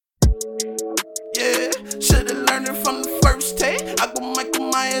Should've learned it from the first take. I go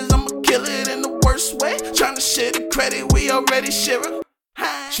Michael Myers, I'ma kill it in the worst way. Tryna share the credit, we already share it.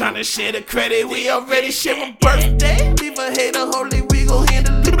 Tryna share the credit, we already share a birthday. Leave a hater holy, we gon'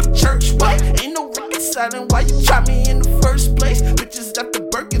 handle it the church way. Ain't no reconciling why you try me in the first place. Bitches got the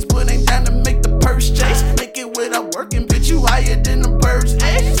Birkins, but ain't down to make the purse chase. Make it without working, bitch, you higher than the birds,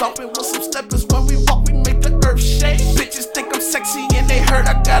 eh? Stomping with some steppers, when we walk, we make the earth shake. Bitches think I'm sexy and they heard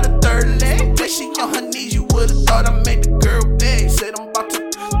I got a third leg. When she on her knees, you would've thought I made the girl beg. Said I'm about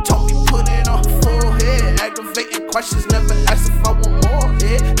to, told me put it on her forehead. Aggravating questions, never asked if I want more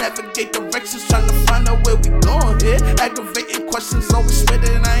head. Navigate directions, tryna find out where we going here. Aggravating questions, always swear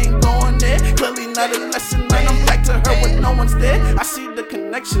that I ain't going there. Clearly not a lesson, and I'm back to her when no one's there. I see the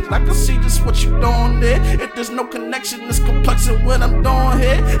connection, I can see just what you doing there. If there's no connection, it's complex in what I'm doing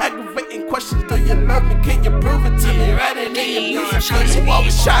here. Aggravating questions, do you love me? Can you prove it to me? Right in your music, you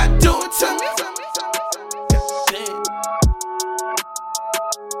always try to do it to me.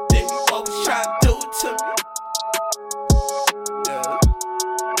 Then you always try to do it to me.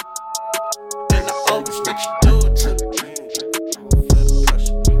 Always let you do it to me. Feel the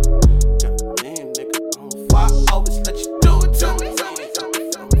pressure. Nigga, why I always let you do it to me?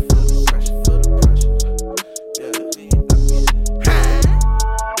 Feel the pressure,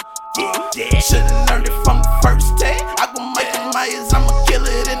 yeah. Should've learned it from the first day. I go Michael Myers, I'ma kill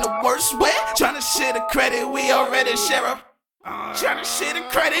it in the worst way. Tryna share the credit, we already share it. Tryna share the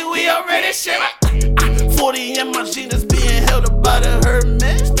credit, we already share it. 40 in my jeans being held up by the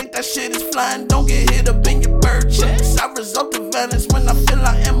Hermes. Think that shit is flying, don't get hit up in your bird chest. I result to violence when I feel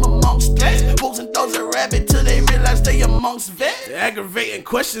I am amongst threats. Bulls and throws a rabbit till they realize they amongst vets. Aggravating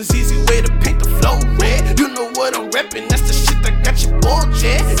questions, easy way to paint the flow red. You know what I'm reppin', that's the shit that got you bored,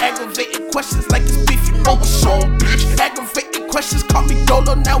 yeah. Aggravating questions like it's beef, you know what's on, bitch. Aggravating questions, call me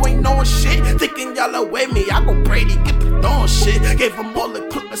Dolo, now ain't knowing shit. Thinking y'all away me, I go Brady, get the throwing shit. Gave them all a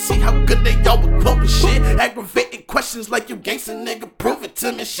clip, let's see how good they all with quoting shit. Aggravating questions like you gangsta nigga, prove it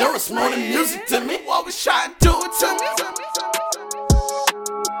to me. Sure, it's more than music to me. You always try to do it to me.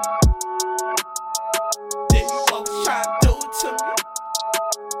 Then you always try to do it to me.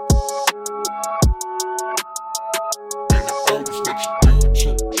 Then I always let you do it.